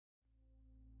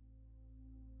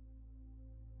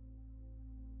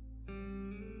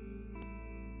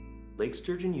Lake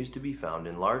sturgeon used to be found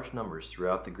in large numbers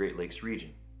throughout the Great Lakes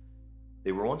region.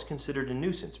 They were once considered a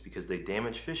nuisance because they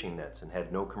damaged fishing nets and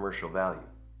had no commercial value.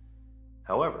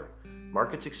 However,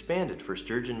 markets expanded for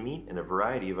sturgeon meat and a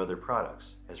variety of other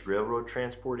products as railroad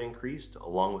transport increased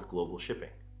along with global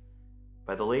shipping.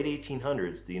 By the late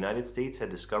 1800s, the United States had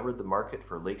discovered the market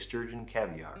for lake sturgeon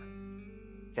caviar.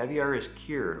 Caviar is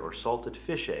cured or salted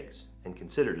fish eggs and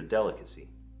considered a delicacy.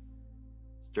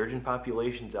 Sturgeon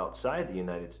populations outside the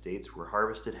United States were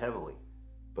harvested heavily,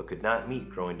 but could not meet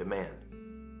growing demand.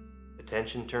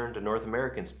 Attention turned to North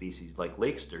American species like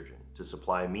lake sturgeon to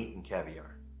supply meat and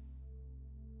caviar.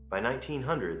 By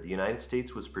 1900, the United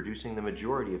States was producing the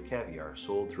majority of caviar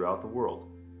sold throughout the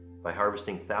world by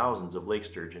harvesting thousands of lake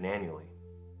sturgeon annually.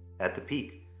 At the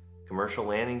peak, commercial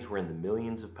landings were in the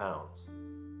millions of pounds.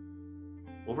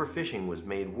 Overfishing was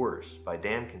made worse by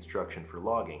dam construction for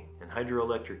logging and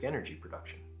hydroelectric energy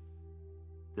production.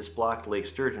 This blocked lake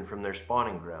sturgeon from their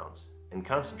spawning grounds and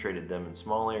concentrated them in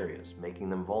small areas, making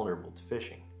them vulnerable to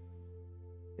fishing.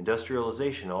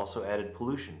 Industrialization also added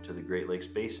pollution to the Great Lakes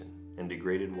Basin and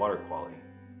degraded water quality.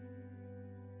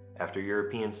 After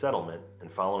European settlement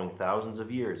and following thousands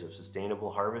of years of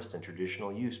sustainable harvest and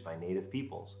traditional use by native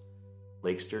peoples,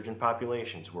 lake sturgeon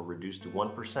populations were reduced to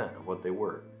 1% of what they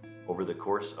were over the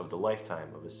course of the lifetime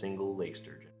of a single lake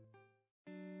sturgeon.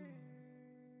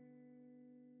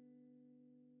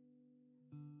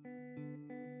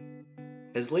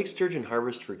 As lake sturgeon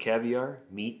harvest for caviar,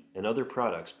 meat, and other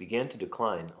products began to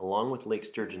decline along with lake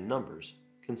sturgeon numbers,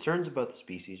 concerns about the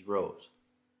species rose.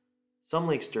 Some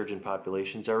lake sturgeon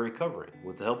populations are recovering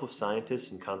with the help of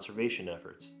scientists and conservation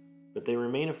efforts, but they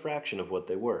remain a fraction of what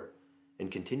they were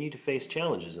and continue to face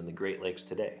challenges in the Great Lakes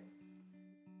today.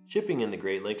 Shipping in the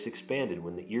Great Lakes expanded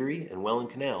when the Erie and Welland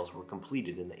canals were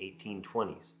completed in the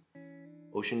 1820s.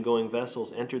 Ocean-going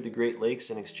vessels entered the Great Lakes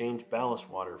and exchanged ballast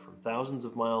water from thousands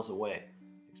of miles away,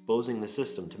 exposing the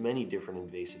system to many different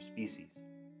invasive species.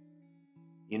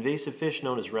 The invasive fish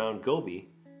known as round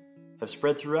goby have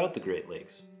spread throughout the Great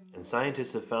Lakes, and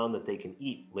scientists have found that they can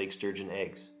eat lake sturgeon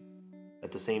eggs.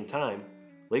 At the same time,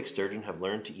 lake sturgeon have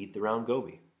learned to eat the round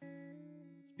goby.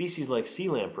 Species like sea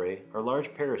lamprey are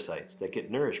large parasites that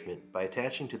get nourishment by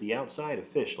attaching to the outside of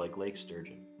fish like lake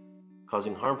sturgeon,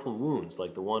 causing harmful wounds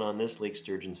like the one on this lake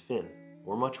sturgeon's fin,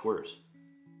 or much worse.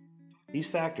 These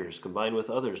factors, combined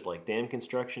with others like dam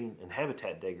construction and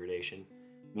habitat degradation,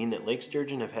 mean that lake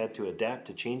sturgeon have had to adapt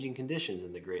to changing conditions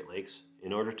in the Great Lakes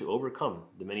in order to overcome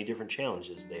the many different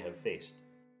challenges they have faced.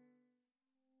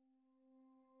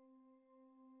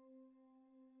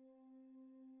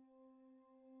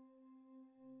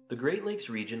 The Great Lakes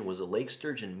region was a lake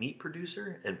sturgeon meat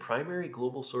producer and primary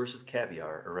global source of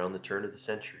caviar around the turn of the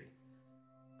century.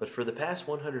 But for the past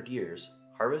 100 years,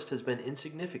 harvest has been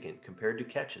insignificant compared to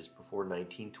catches before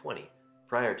 1920,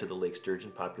 prior to the lake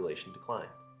sturgeon population decline.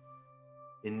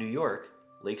 In New York,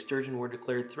 lake sturgeon were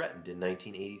declared threatened in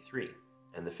 1983,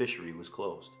 and the fishery was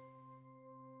closed.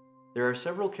 There are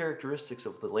several characteristics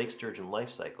of the lake sturgeon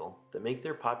life cycle that make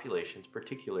their populations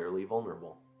particularly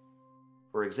vulnerable.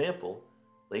 For example,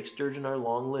 lake sturgeon are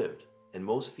long-lived, and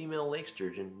most female lake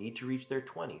sturgeon need to reach their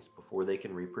 20s before they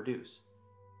can reproduce,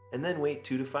 and then wait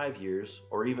 2 to 5 years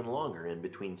or even longer in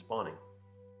between spawning.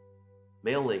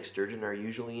 Male lake sturgeon are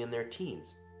usually in their teens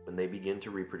when they begin to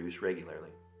reproduce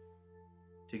regularly.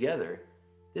 Together,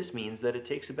 this means that it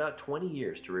takes about 20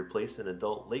 years to replace an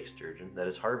adult lake sturgeon that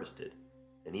is harvested,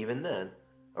 and even then,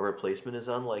 a replacement is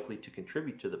unlikely to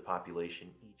contribute to the population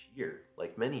each year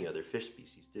like many other fish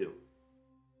species do.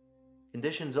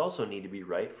 Conditions also need to be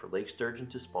right for lake sturgeon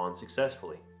to spawn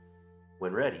successfully.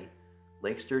 When ready,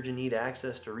 lake sturgeon need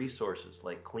access to resources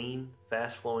like clean,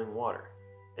 fast-flowing water,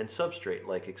 and substrate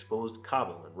like exposed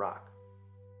cobble and rock.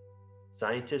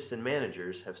 Scientists and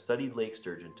managers have studied lake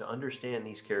sturgeon to understand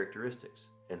these characteristics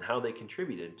and how they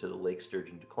contributed to the lake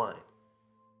sturgeon decline.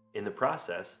 In the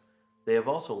process, they have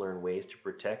also learned ways to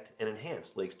protect and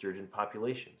enhance lake sturgeon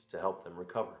populations to help them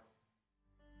recover.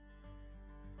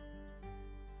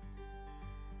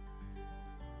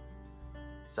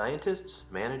 Scientists,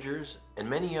 managers, and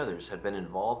many others have been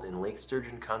involved in lake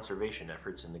sturgeon conservation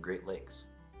efforts in the Great Lakes.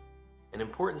 An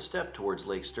important step towards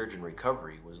lake sturgeon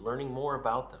recovery was learning more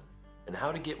about them and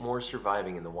how to get more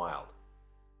surviving in the wild.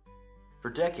 For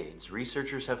decades,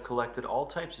 researchers have collected all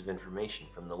types of information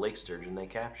from the lake sturgeon they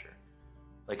capture,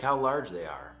 like how large they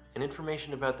are and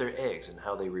information about their eggs and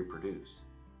how they reproduce.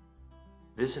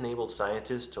 This enabled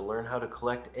scientists to learn how to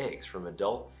collect eggs from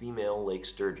adult female lake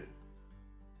sturgeon,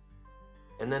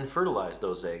 and then fertilize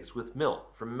those eggs with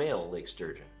milk from male lake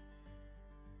sturgeon.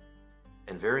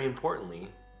 And very importantly,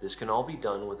 this can all be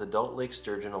done with adult lake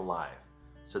sturgeon alive,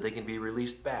 so they can be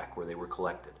released back where they were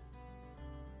collected.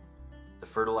 The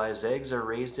fertilized eggs are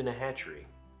raised in a hatchery,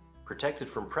 protected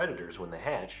from predators when they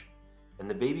hatch, and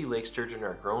the baby lake sturgeon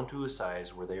are grown to a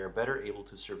size where they are better able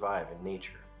to survive in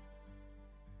nature.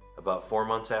 About 4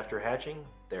 months after hatching,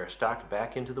 they are stocked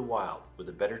back into the wild with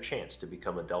a better chance to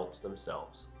become adults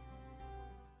themselves.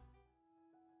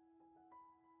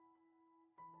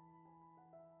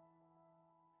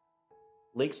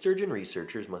 Lake sturgeon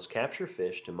researchers must capture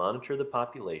fish to monitor the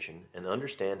population and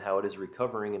understand how it is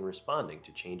recovering and responding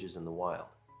to changes in the wild.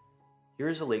 Here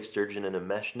is a lake sturgeon in a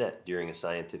mesh net during a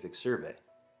scientific survey.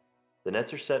 The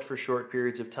nets are set for short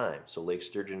periods of time, so lake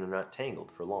sturgeon are not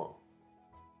tangled for long.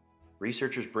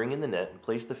 Researchers bring in the net and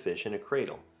place the fish in a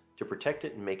cradle to protect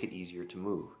it and make it easier to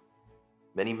move.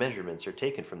 Many measurements are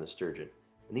taken from the sturgeon,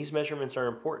 and these measurements are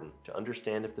important to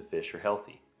understand if the fish are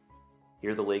healthy.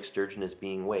 Here the lake sturgeon is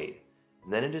being weighed,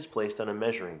 and then it is placed on a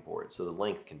measuring board so the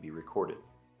length can be recorded.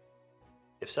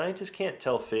 If scientists can't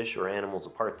tell fish or animals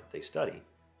apart that they study,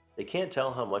 they can't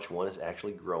tell how much one has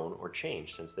actually grown or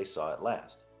changed since they saw it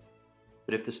last.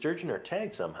 But if the sturgeon are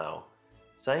tagged somehow,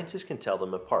 scientists can tell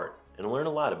them apart and learn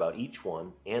a lot about each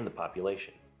one and the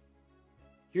population.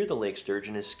 Here the lake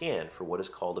sturgeon is scanned for what is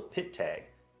called a pit tag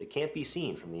that can't be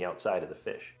seen from the outside of the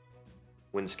fish.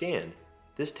 When scanned,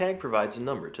 this tag provides a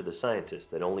number to the scientists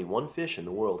that only one fish in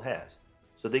the world has,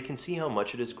 so they can see how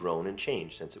much it has grown and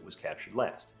changed since it was captured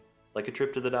last, like a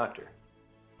trip to the doctor.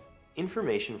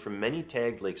 Information from many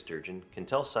tagged lake sturgeon can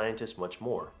tell scientists much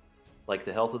more, like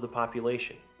the health of the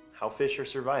population, how fish are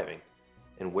surviving,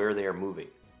 and where they are moving.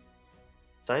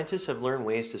 Scientists have learned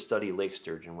ways to study lake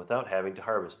sturgeon without having to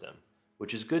harvest them,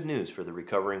 which is good news for the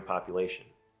recovering population.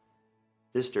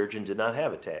 This sturgeon did not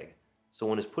have a tag, so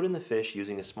one is put in the fish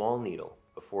using a small needle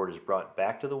before it is brought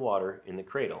back to the water in the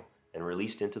cradle and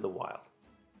released into the wild.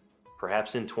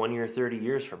 Perhaps in 20 or 30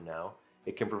 years from now,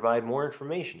 it can provide more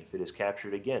information if it is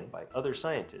captured again by other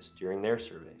scientists during their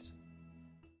surveys.